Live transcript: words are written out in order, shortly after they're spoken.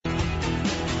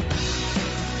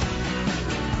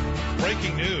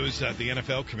Breaking news, the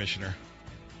NFL commissioner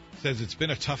says it's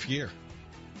been a tough year.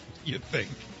 You'd think.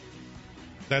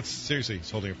 That's seriously,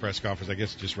 he's holding a press conference. I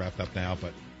guess it just wrapped up now,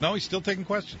 but no, he's still taking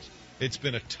questions. It's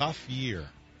been a tough year.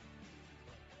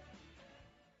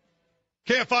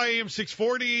 KFI AM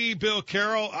 640, Bill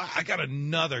Carroll. I got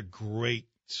another great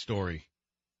story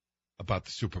about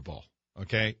the Super Bowl,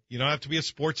 okay? You don't have to be a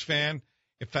sports fan.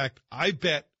 In fact, I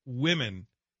bet women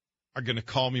are going to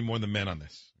call me more than men on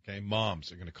this, okay?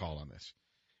 Moms are going to call on this.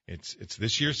 It's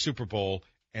this year's Super Bowl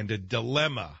and a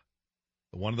dilemma.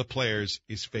 One of the players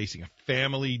is facing a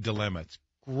family dilemma. It's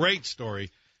a great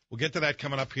story. We'll get to that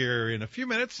coming up here in a few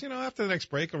minutes, after the next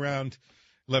break around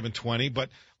 11:20.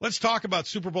 But let's talk about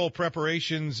Super Bowl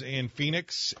preparations in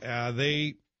Phoenix.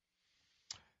 It's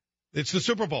the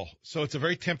Super Bowl, so it's a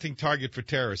very tempting target for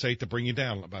terrorists. I hate to bring you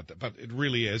down about that, but it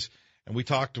really is. And we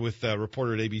talked with a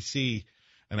reporter at ABC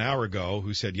an hour ago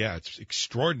who said, yeah, it's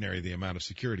extraordinary the amount of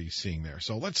security he's seeing there.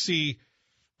 So let's see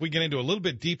if we get into a little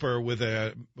bit deeper with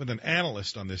an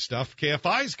analyst on this stuff.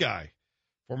 KFI's guy,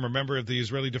 former member of the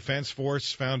Israeli Defense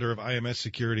Force, founder of IMS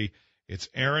Security. It's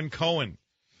Aaron Cohen.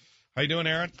 How you doing,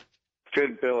 Aaron?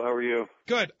 Good, Bill. How are you?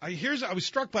 Good. I was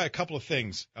struck by a couple of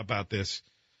things about this,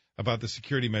 about the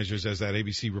security measures as that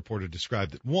ABC reporter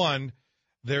described it. One,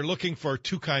 they're looking for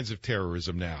two kinds of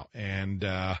terrorism now, and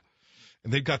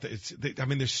they've got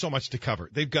there's so much to cover.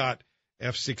 They've got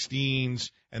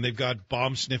F-16s, and they've got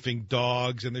bomb-sniffing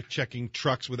dogs, and they're checking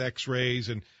trucks with X-rays,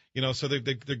 and so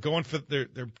they're going for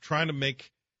they're trying to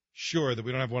make sure that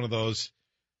we don't have one of those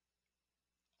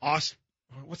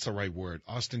what's the right word?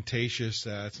 Ostentatious.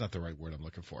 That's not the right word I'm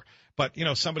looking for. But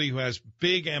somebody who has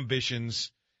big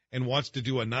ambitions and wants to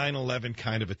do a 9/11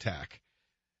 kind of attack.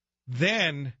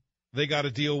 Then they got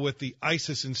to deal with the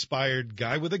ISIS-inspired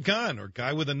guy with a gun or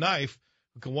guy with a knife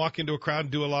who can walk into a crowd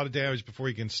and do a lot of damage before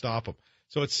you can stop him.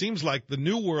 So it seems like the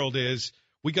new world is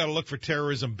we got to look for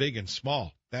terrorism big and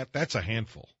small. That's a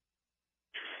handful.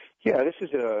 Yeah, this is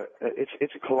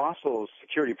it's a colossal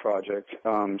security project,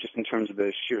 just in terms of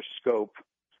the sheer scope.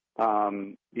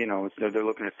 They're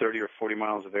looking at 30 or 40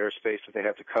 miles of airspace that they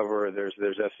have to cover. There's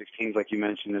F-16s, like you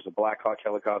mentioned. There's a Black Hawk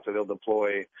helicopter they'll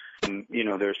deploy.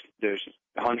 There's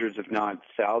hundreds, if not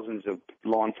thousands, of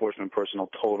law enforcement personnel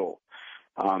total,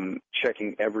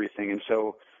 checking everything. And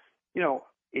so,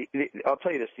 I'll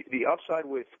tell you this: the upside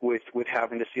with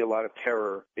having to see a lot of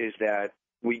terror is that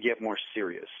we get more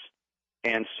serious.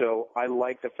 And so I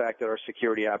like the fact that our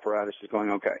security apparatus is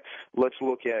going, okay, let's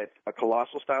look at a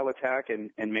colossal style attack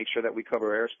and make sure that we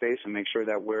cover airspace and make sure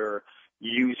that we're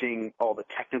using all the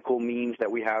technical means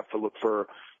that we have to look for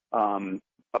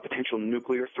a potential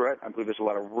nuclear threat. I believe there's a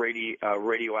lot of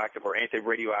radioactive or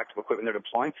anti-radioactive equipment they're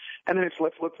deploying. And then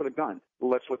let's look for the gun.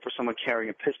 Let's look for someone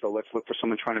carrying a pistol. Let's look for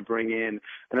someone trying to bring in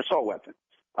an assault weapon.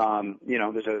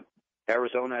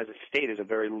 Arizona as a state is a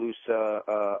very loose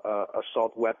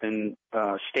assault weapon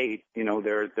state. They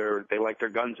like their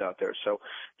guns out there. So,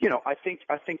 I think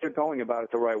they're going about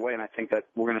it the right way, and I think that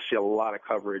we're going to see a lot of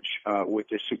coverage with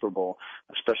this Super Bowl,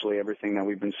 especially everything that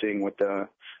we've been seeing with the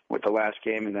last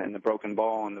game and the broken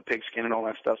ball and the pigskin and all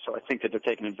that stuff. So I think that they're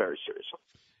taking it very seriously.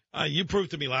 You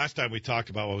proved to me last time we talked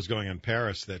about what was going on in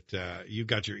Paris that you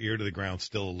got your ear to the ground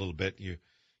still a little bit. You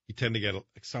tend to get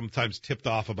sometimes tipped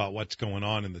off about what's going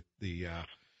on in the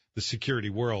security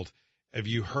world. Have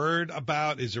you heard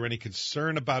about, is there any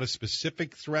concern about a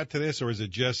specific threat to this, or is it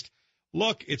just,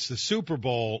 look, it's the Super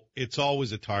Bowl, it's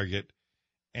always a target,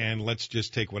 and let's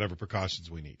just take whatever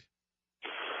precautions we need?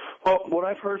 Well, what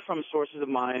I've heard from sources of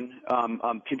mine,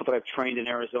 people that I've trained in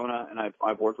Arizona, and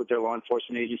I've worked with their law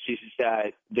enforcement agencies, is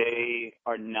that they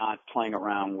are not playing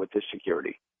around with this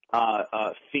security.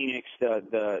 Phoenix,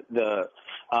 the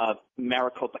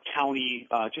Maricopa County,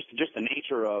 just the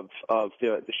nature of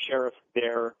the sheriff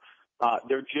there,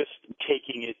 they're just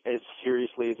taking it as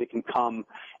seriously as it can come,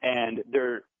 and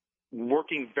they're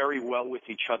working very well with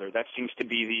each other. That seems to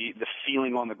be the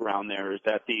feeling on the ground there, is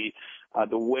that the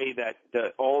way that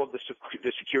all of the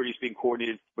security is being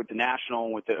coordinated with the national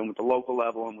and with the local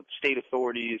level and with the state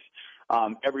authorities.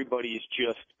 Everybody is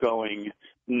just going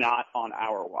not on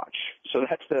our watch. So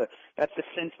that's the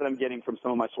sense that I'm getting from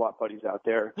some of my SWAT buddies out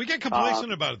there. We get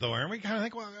complacent about it, though, Aaron. We kind of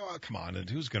think, well, come on, and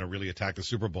who's going to really attack the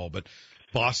Super Bowl? But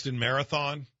Boston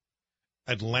Marathon,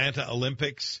 Atlanta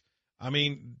Olympics, I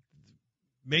mean,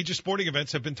 major sporting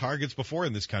events have been targets before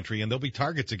in this country, and they'll be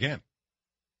targets again.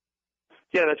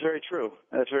 Yeah, that's very true.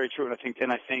 That's very true. And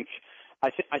I think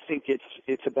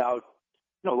it's about,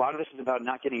 a lot of this is about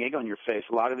not getting egg on your face.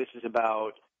 A lot of this is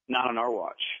about not on our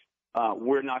watch.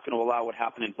 We're not going to allow what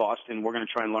happened in Boston. We're going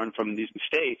to try and learn from these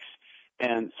mistakes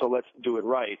and so let's do it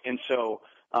right. And so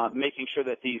making sure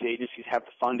that these agencies have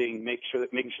the funding, making sure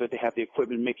that they have the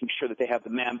equipment, making sure that they have the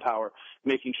manpower,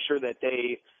 making sure that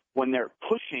they, when they're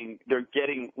pushing, they're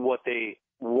getting what they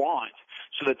want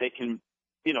so that they can,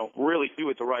 really do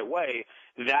it the right way.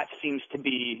 That seems to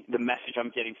be the message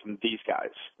I'm getting from these guys,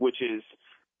 which is,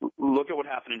 look at what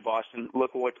happened in Boston.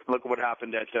 Look at what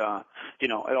happened at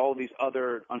at all these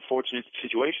other unfortunate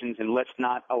situations, and let's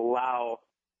not allow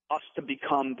us to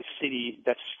become the city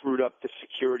that screwed up the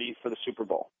security for the Super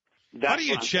Bowl. How do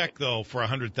you check though for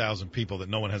 100,000 people that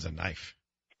no one has a knife?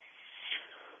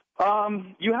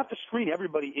 You have to screen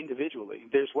everybody individually.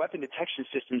 There's weapon detection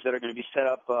systems that are going to be set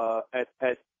up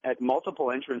at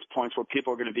multiple entrance points where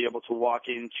people are going to be able to walk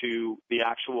into the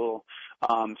actual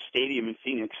stadium in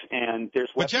Phoenix. And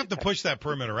but you have to push that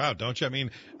perimeter out, don't you? I mean,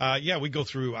 I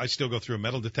still go through a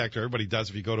metal detector. Everybody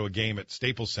does if you go to a game at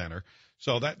Staples Center.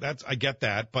 So that's I get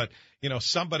that. But,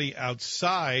 somebody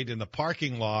outside in the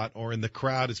parking lot or in the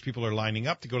crowd as people are lining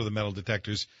up to go to the metal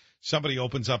detectors, somebody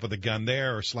opens up with a gun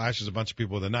there or slashes a bunch of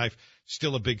people with a knife,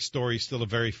 still a big story, still a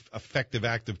very effective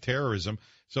act of terrorism.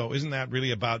 So isn't that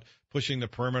really about pushing the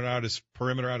perimeter out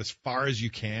as far as you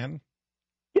can?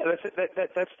 Yeah,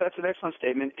 that's an excellent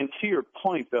statement. And to your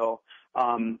point, Bill,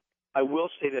 I will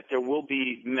say that there will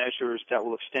be measures that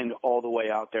will extend all the way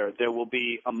out there. There will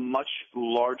be a much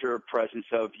larger presence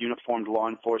of uniformed law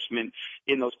enforcement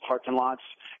in those parking lots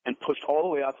and pushed all the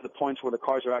way out to the points where the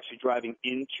cars are actually driving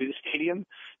into the stadium.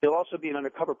 There'll also be an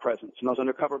undercover presence, and those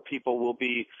undercover people will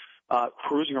be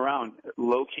cruising around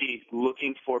low-key,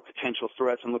 looking for potential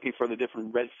threats and looking for the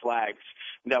different red flags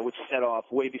that would set off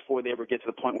way before they ever get to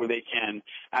the point where they can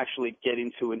actually get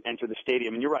into and enter the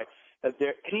stadium. And you're right.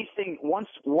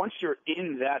 Once you're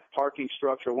in that parking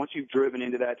structure, once you've driven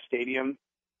into that stadium,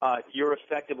 you're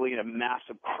effectively in a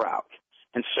massive crowd.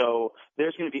 And so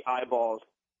there's going to be eyeballs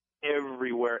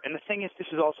everywhere. And the thing is, this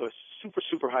is also a super,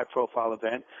 super high-profile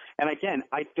event. And again,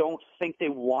 I don't think they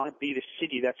want to be the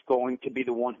city that's going to be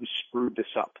the one who screwed this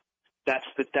up. That's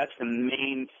the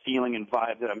main feeling and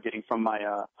vibe that I'm getting from my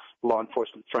law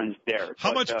enforcement friends there.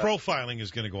 How much profiling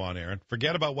is going to go on, Aaron?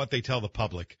 Forget about what they tell the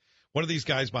public. What are these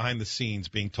guys behind the scenes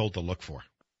being told to look for?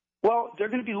 Well, they're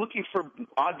going to be looking for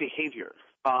odd behavior.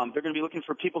 They're going to be looking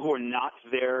for people who are not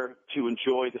there to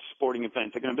enjoy the sporting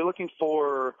event. They're going to be looking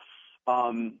for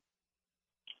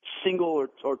single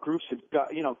or groups of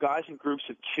guys in groups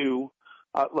of two.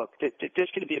 Look, there's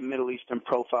going to be a Middle Eastern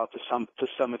profile to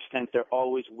some extent. There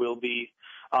always will be,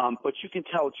 but you can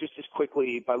tell just as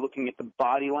quickly by looking at the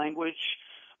body language,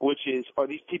 which is, are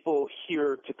these people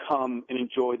here to come and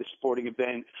enjoy the sporting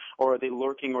event, or are they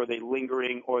lurking, or are they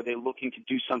lingering, or are they looking to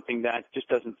do something that just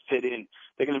doesn't fit in?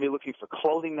 They're going to be looking for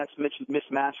clothing that's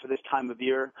mismatched for this time of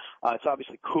year. It's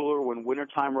obviously cooler when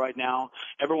wintertime right now.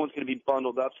 Everyone's going to be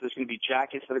bundled up, so there's going to be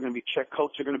jackets that are going to be checked,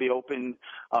 coats are going to be open,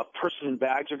 purses and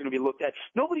bags are going to be looked at.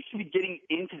 Nobody should be getting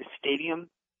into the stadium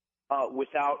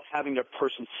without having their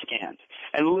person scanned.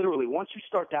 And literally, once you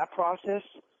start that process,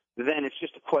 then it's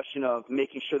just a question of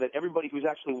making sure that everybody who's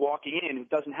actually walking in who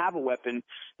doesn't have a weapon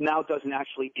now doesn't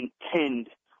actually intend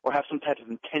or have some type of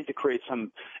intent to create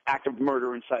some act of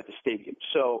murder inside the stadium.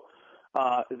 So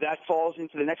that falls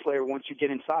into the next layer once you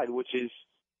get inside, which is,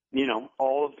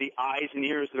 all of the eyes and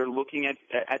ears that are looking at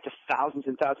the thousands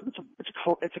and thousands.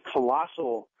 It's a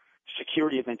colossal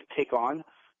security event to take on,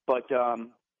 but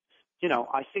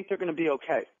I think they're going to be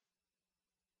okay.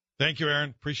 Thank you, Aaron.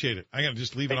 Appreciate it. I'm going to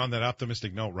just leave it on that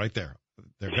optimistic note right there.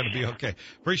 They're going to be okay.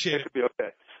 Appreciate it. Be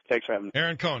okay. Thanks for having me.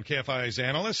 Aaron Cohen, KFI's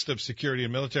analyst of security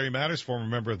and military matters, former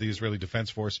member of the Israeli Defense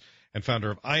Force, and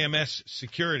founder of IMS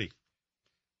Security.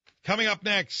 Coming up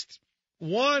next,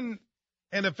 one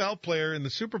NFL player in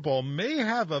the Super Bowl may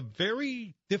have a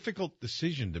very difficult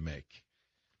decision to make.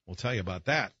 We'll tell you about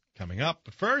that coming up.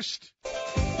 But first,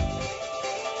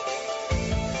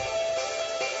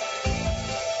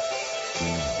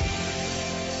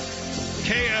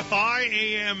 KFI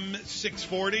AM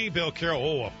 640, Bill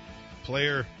Carroll. A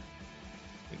player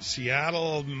in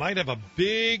Seattle might have a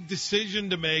big decision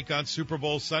to make on Super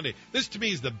Bowl Sunday. This, to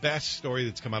me, is the best story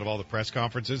that's come out of all the press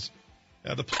conferences.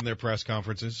 Their press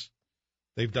conferences.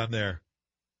 They've done their,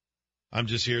 I'm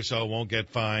just here so I won't get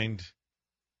fined,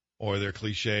 or they're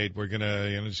cliched. We're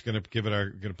gonna, just gonna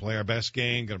gonna play our best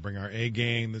game, gonna bring our A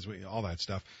game, this week, all that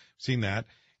stuff. Seen that.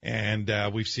 And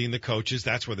we've seen the coaches.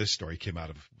 That's where this story came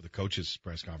out of, the coaches'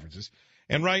 press conferences.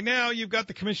 And right now, you've got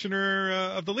the commissioner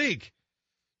of the league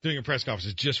doing a press conference.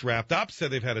 It's just wrapped up. Said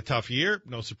they've had a tough year.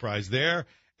 No surprise there.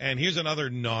 And here's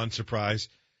another non-surprise.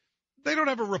 They don't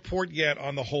have a report yet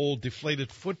on the whole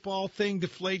deflated football thing,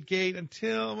 Deflategate,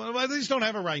 until, well, they just don't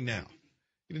have it right now.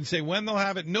 He didn't say when they'll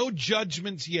have it. No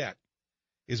judgments yet.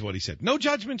 is what he said. No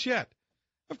judgments yet.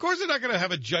 Of course they're not going to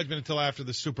have a judgment until after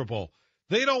the Super Bowl.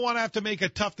 They don't want to have to make a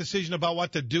tough decision about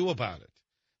what to do about it.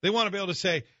 They want to be able to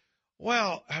say,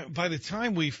 well, by the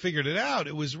time we figured it out,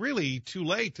 it was really too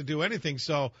late to do anything.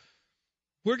 So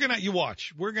we're going to, you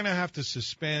watch, we're going to have to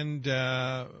suspend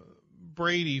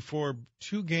Brady for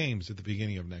 2 games at the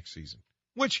beginning of next season,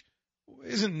 which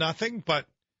isn't nothing, but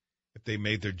if they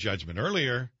made their judgment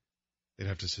earlier, they'd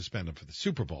have to suspend him for the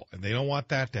Super Bowl, and they don't want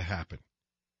that to happen.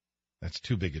 That's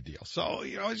too big a deal. So,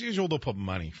 as usual, they'll put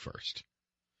money first.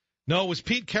 No, it was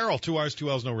Pete Carroll, 2 R's, 2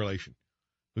 L's, no relation,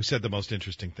 who said the most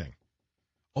interesting thing.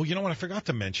 Oh, you know what? I forgot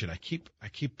to mention. I keep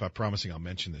promising I'll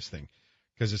mention this thing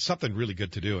because it's something really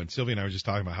good to do. And Sylvia and I were just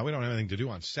talking about how we don't have anything to do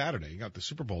on Saturday. You got the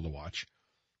Super Bowl to watch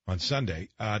on Sunday.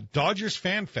 Dodgers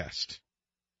Fan Fest,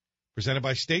 presented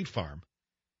by State Farm,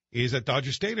 is at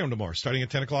Dodger Stadium tomorrow, starting at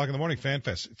 10 o'clock in the morning. Fan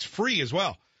Fest. It's free as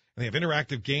well. And they have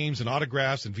interactive games and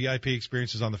autographs and VIP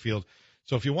experiences on the field.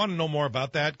 So if you want to know more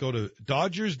about that, go to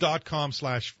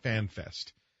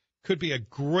Dodgers.com/FanFest. Could be a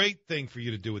great thing for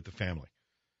you to do with the family.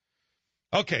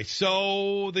 Okay,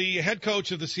 so the head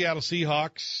coach of the Seattle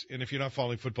Seahawks, and if you're not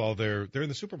following football, they're in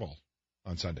the Super Bowl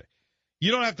on Sunday.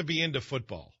 You don't have to be into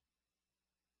football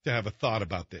to have a thought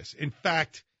about this. In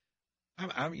fact, you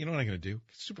know what I'm going to do?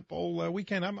 Super Bowl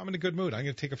weekend, I'm in a good mood. I'm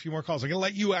going to take a few more calls. I'm going to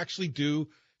let you actually do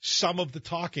some of the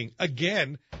talking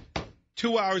again,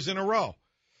 2 hours in a row,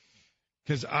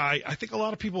 because I think a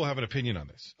lot of people have an opinion on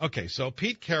this. Okay, so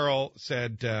Pete Carroll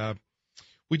said,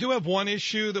 we do have one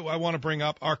issue that I want to bring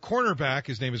up. Our cornerback,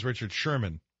 his name is Richard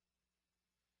Sherman,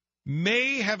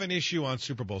 may have an issue on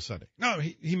Super Bowl Sunday. No,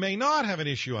 he may not have an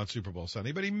issue on Super Bowl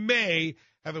Sunday, but he may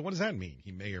have it. What does that mean?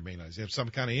 He may or may not. Does he have some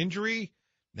kind of injury,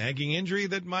 nagging injury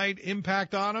that might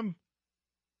impact on him?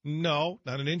 No,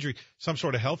 not an injury. Some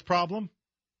sort of health problem?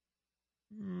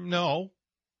 No,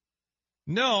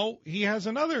 he has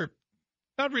another,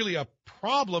 not really a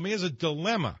problem. He has a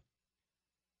dilemma.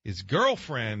 His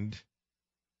girlfriend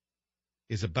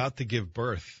is about to give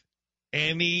birth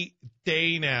any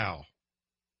day now.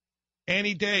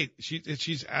 Any day.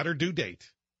 She's at her due date.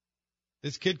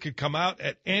 This kid could come out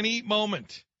at any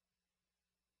moment.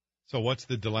 So what's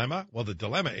the dilemma? Well, the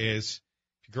dilemma is,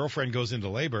 if your girlfriend goes into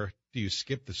labor, do you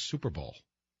skip the Super Bowl?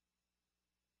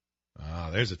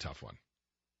 There's a tough one.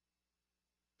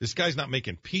 This guy's not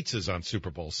making pizzas on Super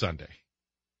Bowl Sunday.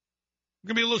 I'm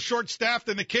going to be a little short-staffed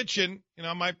in the kitchen.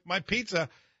 My pizza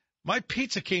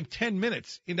came 10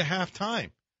 minutes into halftime,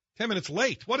 10 minutes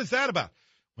late. What is that about?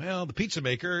 Well, the pizza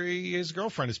maker, his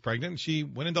girlfriend is pregnant, and she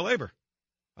went into labor.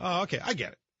 Oh, okay, I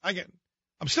get it.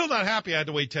 I'm still not happy I had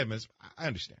to wait 10 minutes. I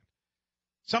understand.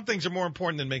 Some things are more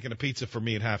important than making a pizza for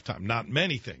me at halftime. Not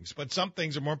many things, but some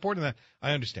things are more important than that.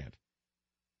 I understand.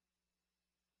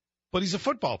 But he's a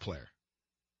football player.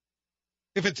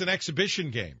 If it's an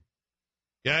exhibition game,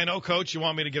 yeah, I know, Coach, you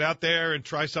want me to get out there and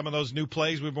try some of those new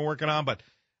plays we've been working on, but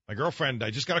my girlfriend,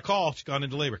 I just got a call. She's gone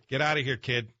into labor. Get out of here,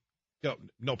 kid.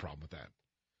 No problem with that.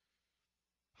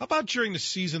 How about during the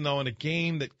season, though, in a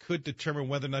game that could determine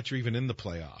whether or not you're even in the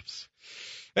playoffs?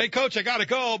 Hey, Coach, I got to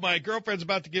go. My girlfriend's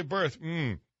about to give birth.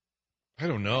 I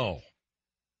don't know.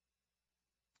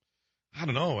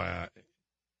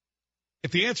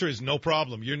 If the answer is no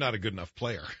problem, you're not a good enough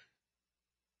player.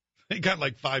 They got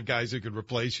like 5 guys who could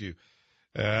replace you.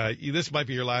 This might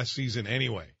be your last season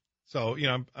anyway. So,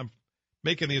 I'm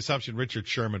making the assumption Richard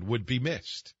Sherman would be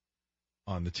missed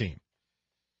on the team.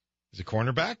 He's a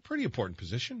cornerback, pretty important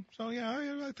position. So,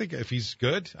 yeah, I think if he's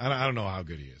good, I don't know how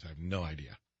good he is. I have no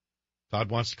idea. Todd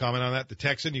wants to comment on that. The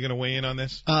Texan, you going to weigh in on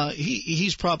this?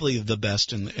 He's probably the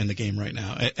best in the game right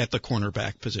now at the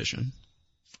cornerback position.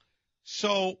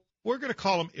 So we're going to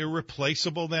call him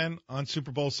irreplaceable then on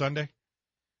Super Bowl Sunday?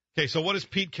 Okay, so what is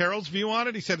Pete Carroll's view on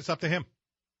it? He said it's up to him.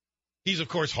 He's, of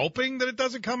course, hoping that it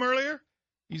doesn't come earlier.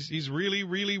 He's really,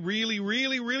 really, really,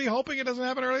 really, really hoping it doesn't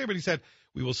happen earlier. But he said,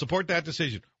 we will support that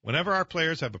decision. Whenever our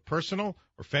players have a personal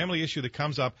or family issue that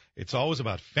comes up, it's always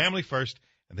about family first,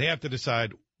 and they have to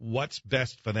decide what's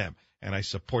best for them. And I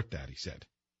support that, he said.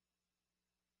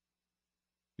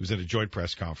 He was at a joint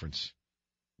press conference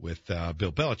with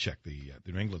Bill Belichick, the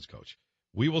New England's coach.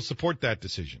 We will support that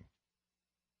decision.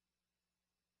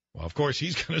 Well, of course,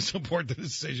 he's going to support the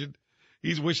decision.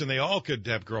 He's wishing they all could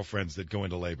have girlfriends that go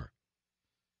into labor.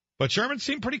 But Sherman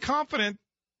seemed pretty confident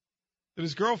that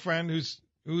his girlfriend,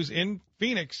 who's in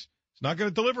Phoenix, is not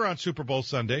going to deliver on Super Bowl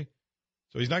Sunday.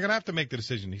 So he's not going to have to make the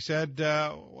decision. He said,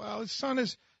 his son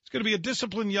is going to be a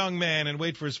disciplined young man and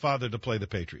wait for his father to play the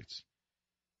Patriots.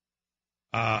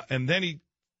 And then he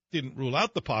didn't rule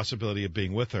out the possibility of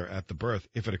being with her at the birth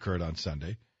if it occurred on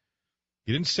Sunday.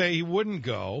 He didn't say he wouldn't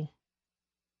go.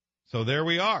 So there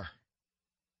we are.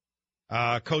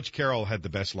 Coach Carroll had the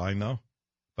best line, though,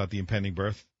 about the impending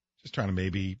birth. Just trying to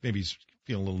maybe he's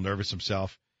feeling a little nervous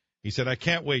himself. He said, I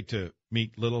can't wait to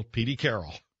meet little Petey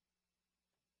Carroll.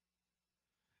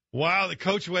 Wow, the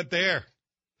coach went there.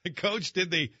 The coach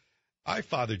did the I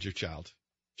fathered your child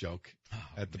joke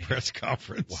at the press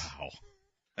conference. Wow.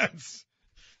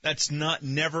 That's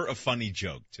never a funny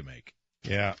joke to make.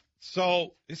 Yeah.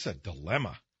 So it's a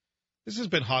dilemma. This has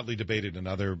been hotly debated in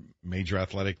other major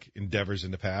athletic endeavors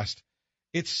in the past.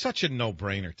 It's such a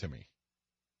no-brainer to me.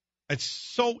 It's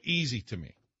so easy to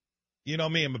me. You know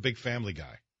me, I'm a big family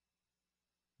guy.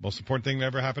 Most important thing that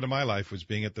ever happened in my life was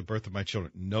being at the birth of my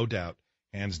children. No doubt,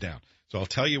 hands down. So I'll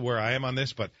tell you where I am on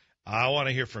this, but I want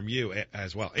to hear from you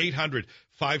as well.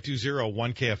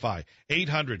 800-520-1KFI.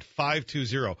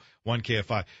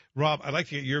 800-520-1KFI. Rob, I'd like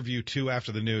to get your view, too,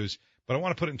 after the news, but I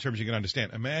want to put it in terms you can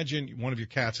understand. Imagine one of your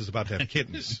cats is about to have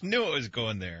kittens. Knew it was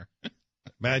going there.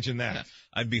 Imagine that.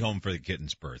 I'd be home for the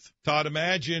kitten's birth. Todd,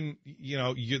 imagine,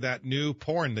 you that new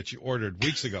porn that you ordered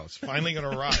weeks ago. It's finally going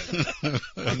to arrive.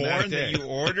 Porn that you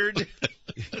ordered?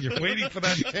 You're waiting for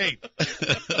that tape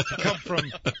to come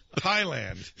from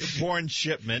Thailand. The porn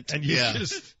shipment. And you got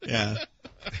a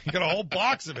whole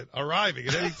box of it arriving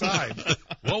at any time.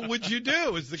 What would you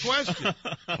do is the question.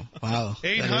 Wow.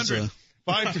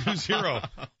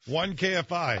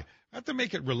 800-520-1KFI. I have to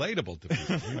make it relatable to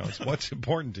people. It's what's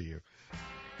important to you.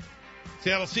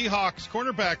 Seattle Seahawks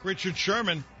cornerback Richard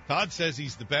Sherman. Todd says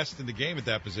he's the best in the game at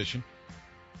that position.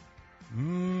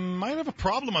 Might have a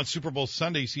problem on Super Bowl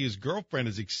Sunday. See, his girlfriend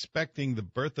is expecting the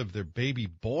birth of their baby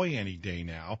boy any day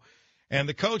now. And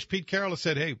the coach, Pete Carroll, has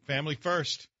said, hey, family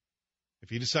first. If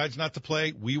he decides not to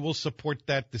play, we will support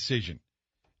that decision.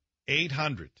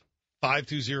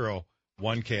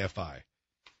 800-520-1KFI.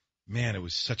 Man, it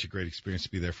was such a great experience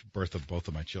to be there for the birth of both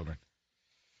of my children.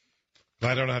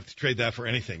 I don't have to trade that for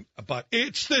anything. But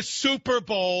it's the Super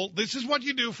Bowl. This is what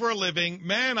you do for a living.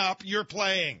 Man up, you're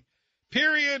playing.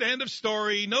 Period. End of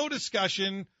story. No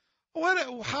discussion.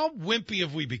 How wimpy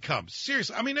have we become?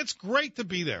 Seriously. I mean, it's great to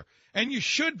be there. And you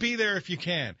should be there if you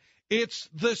can. It's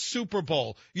the Super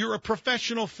Bowl. You're a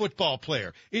professional football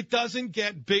player. It doesn't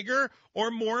get bigger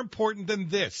or more important than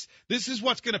this. This is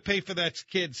what's going to pay for that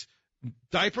kid's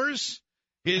diapers,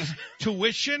 his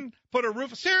tuition, put a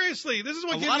roof. Seriously, this is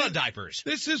what a lot of diapers.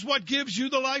 This is what gives you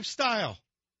the lifestyle.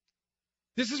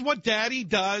 This is what Daddy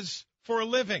does for a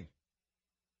living.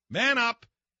 Man up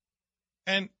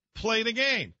and play the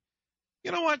game.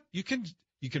 You know what? You can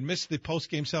miss the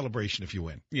post-game celebration if you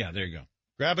win. Yeah, there you go.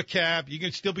 Grab a cab. You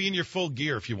can still be in your full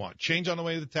gear if you want. Change on the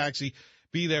way to the taxi.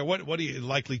 Be there. What are you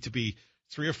likely to be?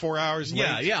 3 or 4 hours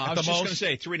late? Yeah. I was just going to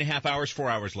say 3.5 hours, 4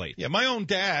 hours late. Yeah, my own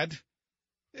dad.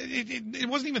 It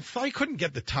wasn't even. He couldn't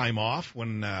get the time off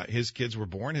when his kids were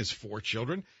born. His 4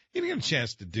 children. He didn't get a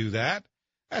chance to do that.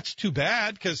 That's too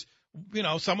bad because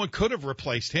someone could have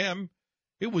replaced him.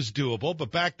 It was doable,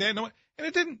 but back then, and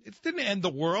it didn't end the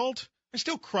world. I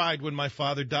still cried when my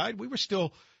father died. We were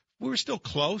still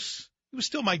close. He was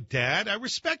still my dad. I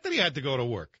respect that he had to go to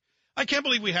work. I can't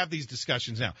believe we have these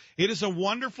discussions now. It is a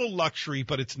wonderful luxury,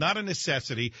 but it's not a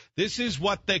necessity. This is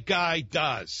what the guy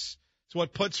does. It's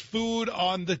what puts food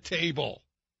on the table.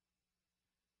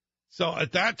 So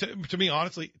at that, to me,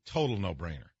 honestly, total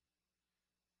no-brainer.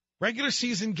 Regular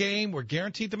season game, we're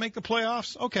guaranteed to make the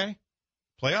playoffs. Okay.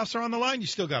 Playoffs are on the line. You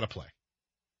still got to play.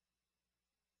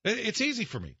 It's easy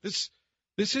for me. This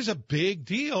is a big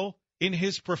deal in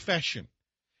his profession.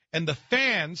 And the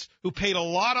fans who paid a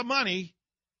lot of money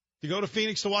to go to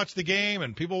Phoenix to watch the game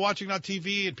and people watching on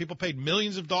TV and people paid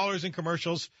millions of dollars in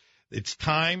commercials, it's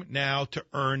time now to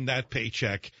earn that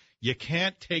paycheck. You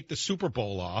can't take the Super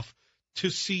Bowl off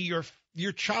to see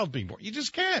your child being born. You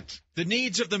just can't. The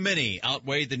needs of the many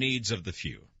outweigh the needs of the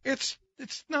few. It's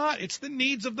not. It's the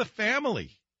needs of the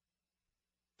family.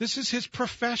 This is his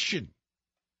profession.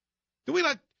 Do we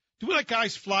let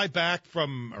guys fly back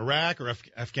from Iraq or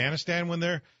Afghanistan when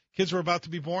their kids were about to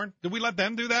be born? Did we let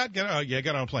them do that? Get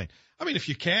on a plane. I mean, if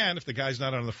you can, if the guy's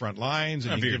not on the front lines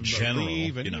and you give him a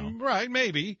leave, right,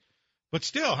 maybe. But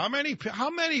still, how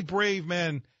many brave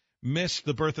men missed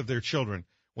the birth of their children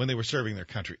when they were serving their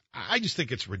country? I just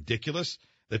think it's ridiculous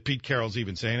that Pete Carroll's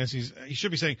even saying this. He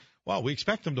should be saying, well, we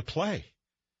expect them to play.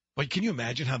 But can you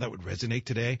imagine how that would resonate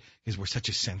today? Because we're such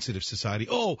a sensitive society.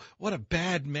 Oh, what a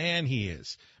bad man he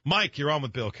is. Mike, you're on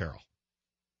with Bill Carroll.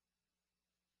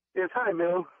 Yes, hi,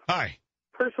 Bill. Hi.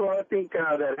 First of all, I think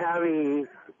that having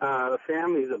a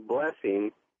family is a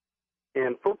blessing,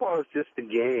 and football is just a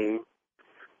game.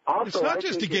 Also, it's not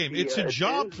just a game. It's a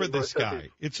job for this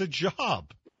guy. It's a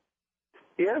job.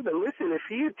 Yeah, but listen, if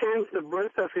he attends the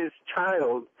birth of his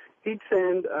child, he'd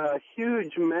send a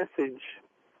huge message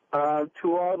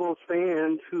to all those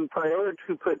fans who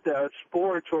put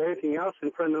sports or anything else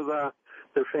in front of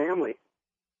their family.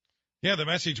 Yeah, the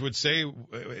message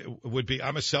would be,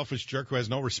 I'm a selfish jerk who has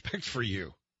no respect for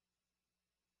you.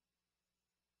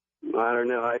 I don't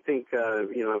know. I think,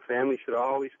 family should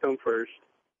always come first.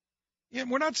 Yeah,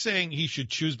 we're not saying he should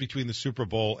choose between the Super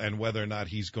Bowl and whether or not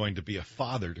he's going to be a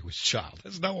father to his child.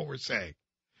 That's not what we're saying.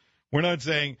 We're not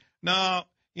saying, no,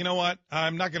 you know what?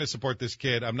 I'm not going to support this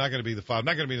kid. I'm not going to be the father. I'm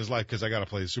not going to be in his life because I got to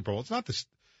play the Super Bowl. It's not this.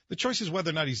 The choice is whether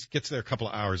or not he gets there a couple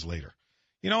of hours later.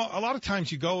 You know, a lot of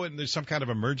times you go and there's some kind of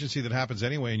emergency that happens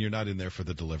anyway, and you're not in there for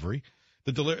the delivery.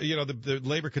 The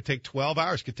labor could take 12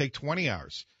 hours, could take 20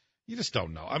 hours. You just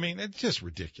don't know. I mean, it's just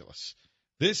ridiculous.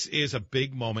 This is a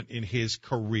big moment in his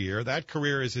career. That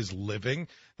career is his living.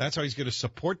 That's how he's going to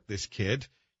support this kid.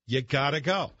 You got to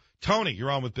go. Tony,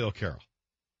 you're on with Bill Carroll.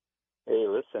 Hey,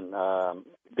 listen,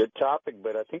 good topic,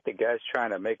 but I think the guy's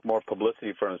trying to make more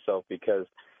publicity for himself because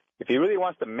if he really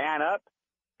wants to man up,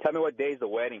 tell me what day's the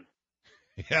wedding.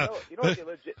 Yeah. You know what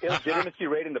the illegitimacy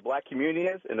rate in the black community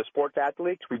is, in the sports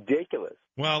athletes? Ridiculous.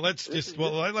 Well, let's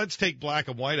take black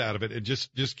and white out of it and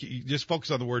just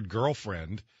focus on the word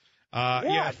girlfriend.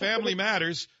 Family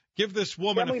matters. Give this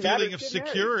woman a feeling of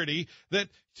security that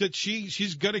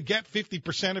she's going to get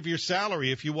 50% of your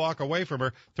salary if you walk away from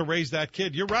her to raise that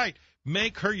kid. You're right.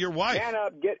 Make her your wife.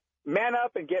 Man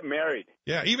up and get married.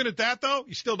 Yeah, even at that, though,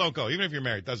 you still don't go. Even if you're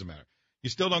married, doesn't matter. You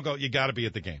still don't go. You got to be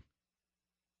at the game.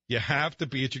 You have to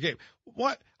be at your game.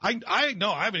 What? I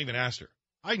know. I haven't even asked her.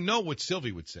 I know what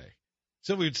Sylvie would say.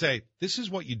 Sylvie would say, this is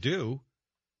what you do.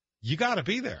 You got to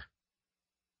be there.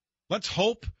 Let's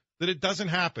hope that it doesn't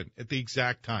happen at the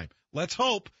exact time. Let's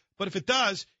hope. But if it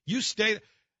does, you stay.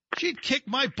 She'd kick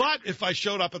my butt if I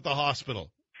showed up at the hospital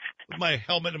with my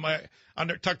helmet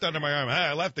and tucked under my arm. Hey,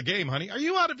 I left the game, honey. Are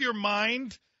you out of your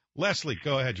mind? Leslie,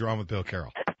 go ahead. You're on with Bill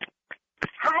Carroll.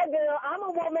 Hi, Bill. I'm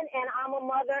a woman and I'm a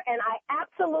mother, and I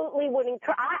absolutely wouldn't.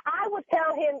 I would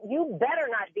tell him, you better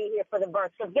not be here for the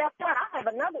birth. Because guess what? I have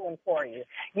another one for you.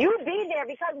 You be there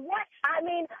because what? I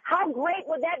mean, how great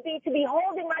would that be to be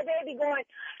holding my baby, going,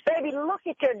 baby, look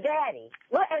at your daddy.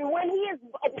 Look, and when he is,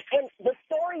 and the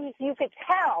stories you could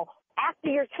tell after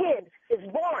your kid is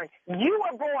born, you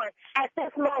were born at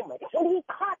this moment. When he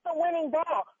caught the winning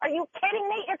ball, are you kidding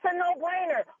me? It's a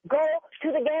no-brainer. Go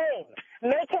to the game.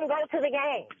 Make him go to the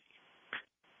game.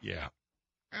 Yeah.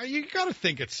 You got to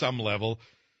think at some level,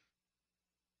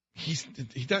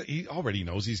 he already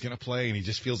knows he's going to play, and he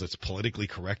just feels it's politically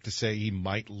correct to say he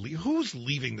might leave. Who's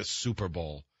leaving the Super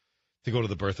Bowl to go to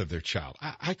the birth of their child?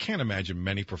 I can't imagine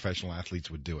many professional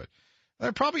athletes would do it. There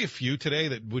are probably a few today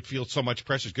that would feel so much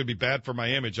pressure. It's going to be bad for my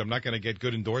image. I'm not going to get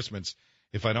good endorsements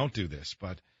if I don't do this.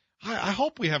 But I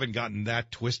hope we haven't gotten that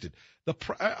twisted.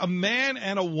 A man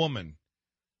and a woman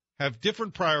have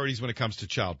different priorities when it comes to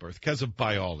childbirth because of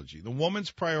biology. The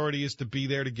woman's priority is to be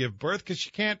there to give birth because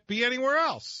she can't be anywhere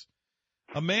else.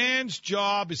 A man's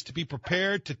job is to be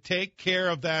prepared to take care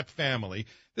of that family.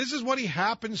 This is what he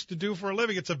happens to do for a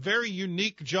living. It's a very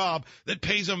unique job that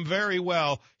pays him very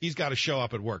well. He's got to show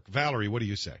up at work. Valerie, what do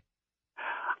you say?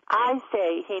 I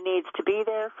say he needs to be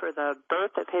there for the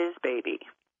birth of his baby.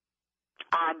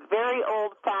 I'm very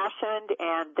old-fashioned,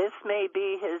 and this may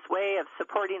be his way of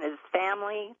supporting his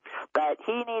family, but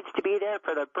he needs to be there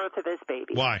for the birth of his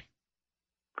baby. Why?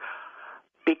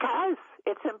 Because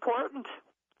it's important.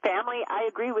 Family, I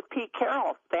agree with Pete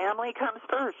Carroll. Family comes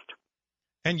first.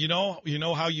 And you know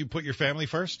how you put your family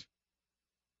first?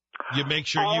 You make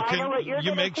sure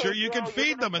you can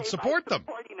feed them and support them.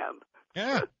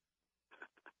 Yeah.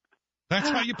 That's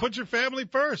how you put your family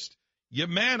first. You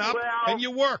man up and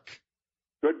you work.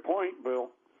 Good point, Bill.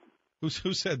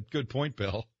 Who said good point,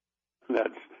 Bill?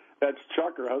 That's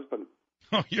Chuck, her husband.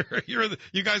 Oh,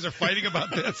 you guys are fighting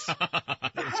about this?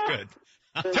 That's good.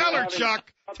 Tell her,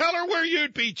 Chuck. Tell her where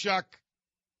you'd be, Chuck.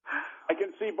 I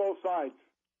can see both sides.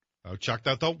 Oh, Chuck,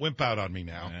 don't wimp out on me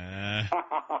now.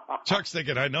 Chuck's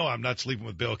thinking, I know I'm not sleeping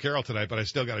with Bill Carroll tonight, but I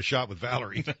still got a shot with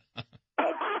Valerie.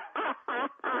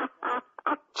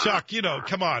 Chuck,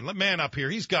 come on, let man up here.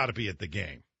 He's got to be at the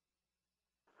game.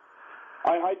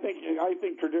 I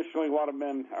think traditionally a lot of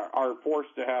men are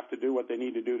forced to have to do what they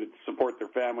need to do to support their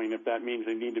family, and if that means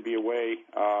they need to be away,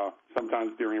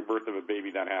 sometimes during the birth of a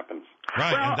baby, that happens.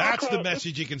 Right, and that's the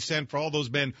message you can send for all those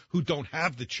men who don't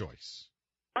have the choice.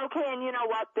 Okay, and you know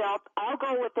what, Bill? I'll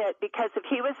go with it because if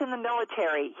he was in the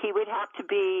military, he would have to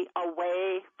be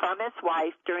away from his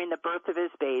wife during the birth of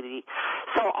his baby.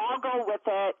 So I'll go with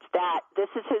it that this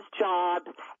is his job,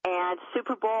 and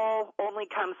Super Bowl only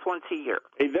comes once a year.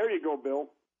 Hey, there you go, Bill.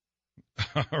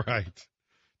 All right.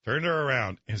 Turn her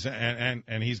around.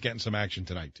 And he's getting some action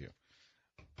tonight, too.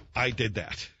 I did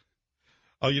that.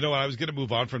 Oh, you know what? I was going to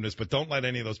move on from this, but don't let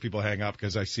any of those people hang up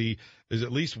because I see there's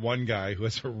at least one guy who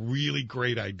has a really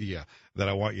great idea that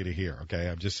I want you to hear,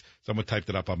 okay? Someone typed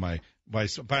it up on by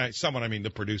someone, I mean the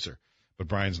producer. But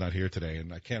Brian's not here today,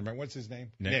 and I can't remember. What's his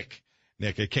name? Nick.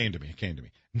 It came to me.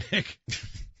 Nick.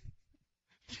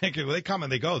 Nick, they come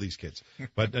and they go, these kids.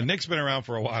 But Nick's been around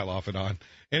for a while, off and on.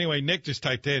 Anyway, Nick just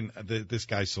typed in this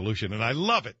guy's solution, and I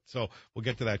love it. So we'll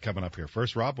get to that coming up here.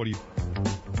 First, Rob, what do you...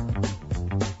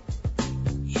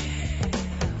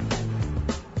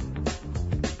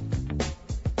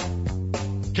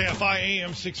 KFI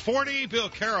AM 640, Bill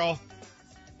Carroll.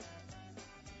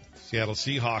 Seattle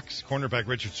Seahawks cornerback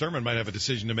Richard Sherman might have a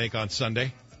decision to make on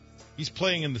Sunday. He's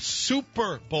playing in the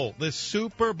Super Bowl,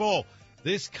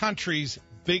 this country's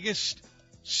biggest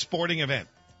sporting event.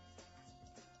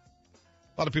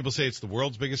 A lot of people say it's the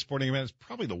world's biggest sporting event. It's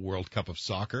probably the World Cup of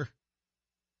Soccer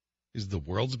is the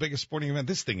world's biggest sporting event.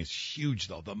 This thing is huge,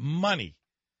 though. The money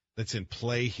that's in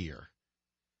play here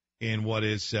in what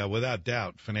is, without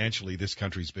doubt, financially this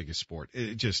country's biggest sport.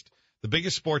 The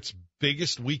biggest sport's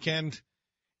biggest weekend,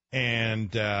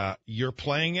 and you're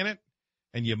playing in it,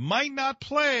 and you might not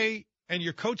play, and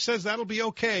your coach says that'll be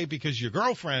okay because your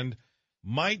girlfriend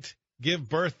might give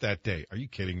birth that day. Are you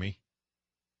kidding me?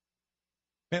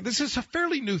 Man, this is a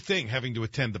fairly new thing, having to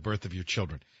attend the birth of your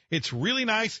children. It's really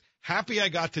nice. Happy I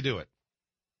got to do it.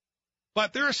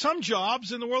 But there are some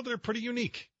jobs in the world that are pretty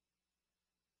unique.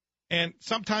 And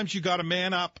sometimes you got to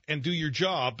man up and do your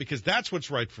job because that's what's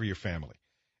right for your family.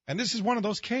 And this is one of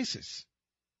those cases.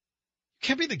 You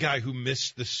can't be the guy who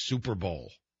missed the Super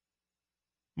Bowl.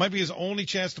 Might be his only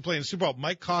chance to play in the Super Bowl.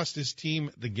 Might cost his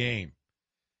team the game.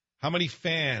 How many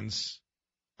fans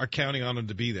are counting on him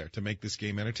to be there to make this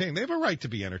game entertaining? They have a right to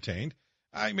be entertained.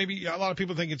 Maybe a lot of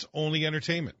people think it's only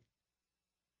entertainment.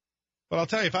 But I'll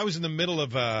tell you, if I was in the middle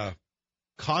of a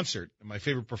concert and my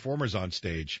favorite performer's on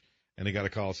stage and they got a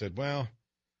call and said, well,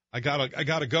 I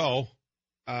gotta go.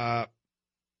 My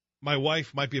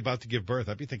wife might be about to give birth.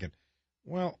 I'd be thinking,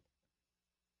 well,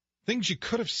 things you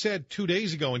could have said 2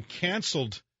 days ago and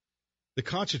canceled the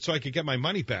concert so I could get my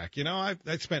money back. You know, I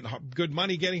spent good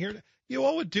money getting here. You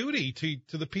owe a duty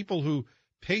to the people who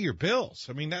pay your bills.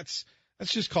 I mean, that's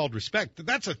just called respect.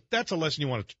 That's a lesson you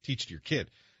want to teach to your kid.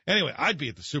 Anyway, I'd be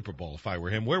at the Super Bowl if I were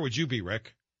him. Where would you be,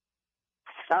 Rick?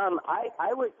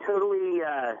 I would totally.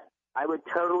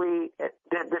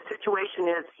 The situation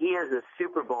is he is a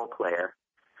Super Bowl player,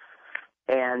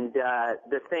 and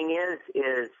the thing is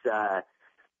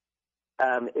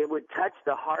it would touch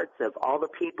the hearts of all the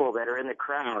people that are in the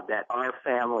crowd that are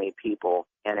family people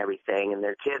and everything, and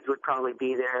their kids would probably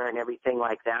be there and everything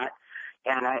like that.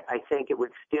 And I think it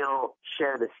would still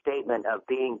share the statement of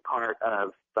being part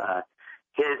of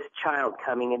his child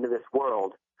coming into this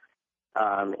world,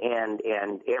 and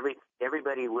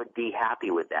everybody would be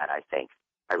happy with that. I think.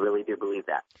 I really do believe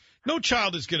that. No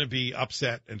child is going to be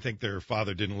upset and think their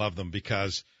father didn't love them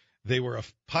because they were a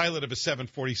pilot of a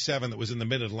 747 that was in the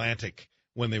mid-Atlantic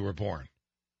when they were born,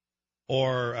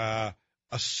 or a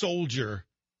soldier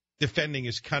defending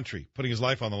his country, putting his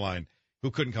life on the line, who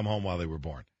couldn't come home while they were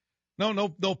born. No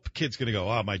kid's going to go,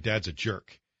 oh, my dad's a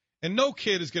jerk. And no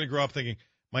kid is going to grow up thinking,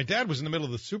 my dad was in the middle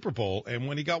of the Super Bowl, and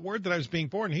when he got word that I was being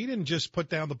born, he didn't just put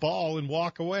down the ball and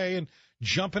walk away and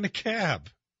jump in a cab.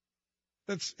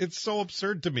 It's so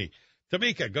absurd to me.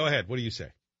 Tamika, go ahead. What do you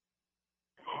say?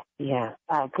 Yeah.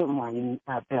 Good morning,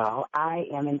 Bill. I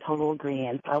am in total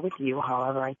agreement with you.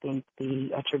 However, I think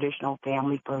the traditional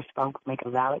family-first folks make a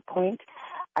valid point.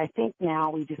 I think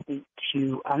now we just need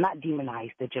to not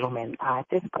demonize the gentleman. At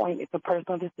this point, it's a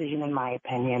personal decision, in my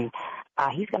opinion.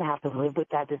 He's going to have to live with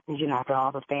that decision after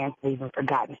all the fans have even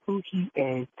forgotten who he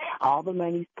is, all the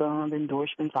money spent,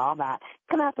 endorsements, all that. He's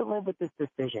going to have to live with this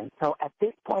decision. So at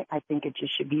this point, I think it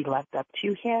just should be left up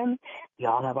to him. We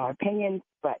all have our opinions,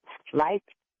 but life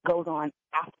goes on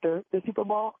after the Super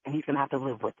Bowl, and he's going to have to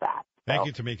live with that. Thank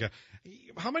you, Tamika.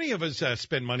 How many of us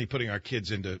spend money putting our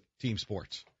kids into team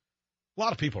sports? A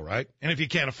lot of people, right? And if you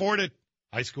can't afford it,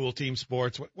 high school team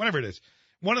sports, whatever it is,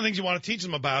 one of the things you want to teach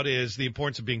them about is the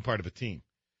importance of being part of a team,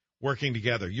 working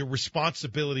together, your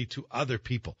responsibility to other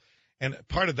people. And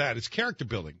part of that is character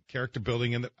building,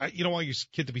 and you don't want your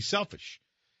kid to be selfish.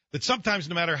 That sometimes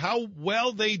no matter how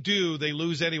well they do, they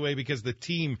lose anyway because the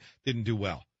team didn't do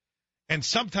well. And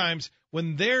sometimes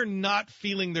when they're not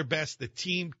feeling their best, the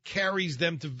team carries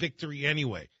them to victory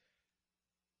anyway.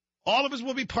 All of us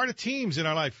will be part of teams in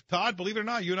our life. Todd, believe it or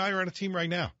not, you and I are on a team right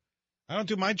now. I don't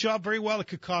do my job very well. It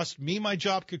could cost me my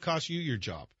job, could cost you your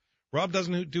job. Rob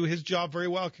doesn't do his job very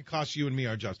well. It can cost you and me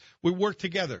our jobs. We work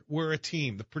together. We're a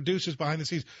team. The producers behind the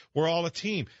scenes, we're all a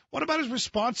team. What about his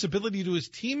responsibility to his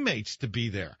teammates to be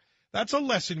there? That's a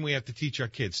lesson we have to teach our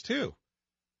kids, too.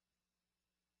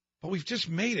 But we've just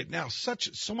made it now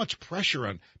so much pressure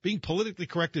on being politically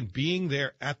correct and being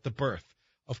there at the birth.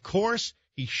 Of course,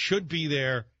 he should be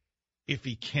there if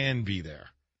he can be there.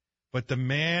 But the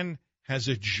man has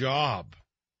a job,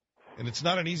 and it's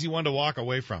not an easy one to walk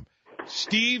away from.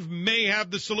 Steve may have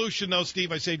the solution, though.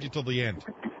 Steve, I saved you till the end.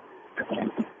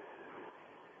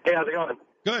 Hey, how's it going?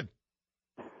 Good.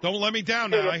 Don't let me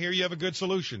down now. I hear you have a good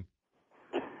solution.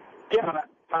 Yeah,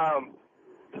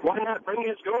 why not bring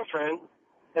his girlfriend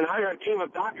and hire a team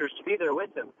of doctors to be there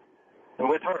with him and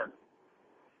with her?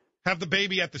 Have the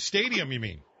baby at the stadium, you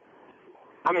mean?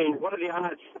 I mean, what are the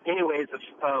odds, anyways,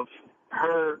 of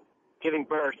her giving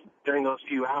birth during those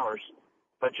few hours?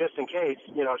 But just in case,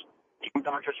 team of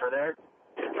doctors are there.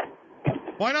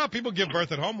 Why not? People give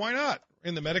birth at home. Why not?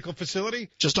 In the medical facility?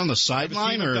 Just on the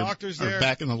sideline or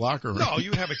back in the locker room? No,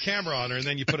 you have a camera on her, and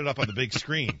then you put it up on the big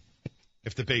screen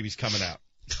if the baby's coming out.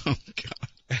 Oh,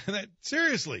 God.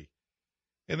 Seriously.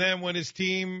 And then when his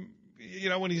team,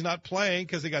 when he's not playing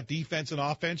because they got defense and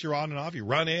offense, you're on and off. You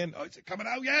run in. Oh, is it coming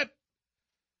out yet?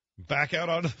 Back out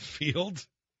onto the field.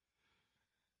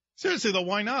 Seriously, though,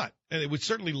 why not? And it would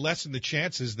certainly lessen the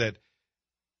chances that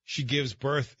she gives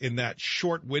birth in that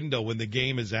short window when the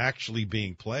game is actually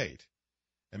being played.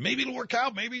 And maybe it'll work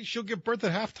out. Maybe she'll give birth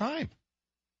at halftime.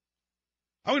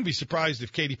 I wouldn't be surprised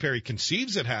if Katy Perry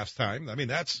conceives at halftime. I mean,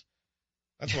 that's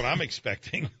what I'm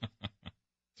expecting.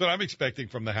 That's what I'm expecting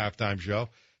from the halftime show.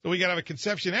 So we got to have a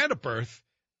conception and a birth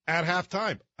at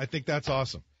halftime. I think that's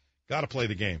awesome. Got to play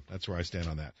the game. That's where I stand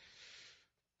on that.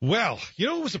 Well,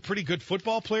 who was a pretty good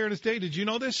football player in his day? Did you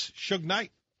know this? Suge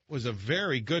Knight was a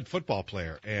very good football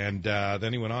player. And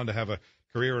then he went on to have a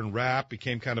career in rap,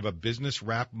 became kind of a business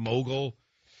rap mogul.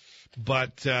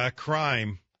 But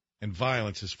crime and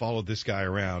violence has followed this guy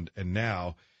around, and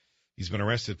now he's been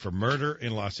arrested for murder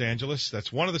in Los Angeles.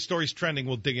 That's one of the stories trending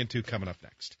we'll dig into coming up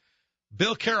next.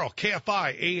 Bill Carroll,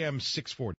 KFI, AM 640.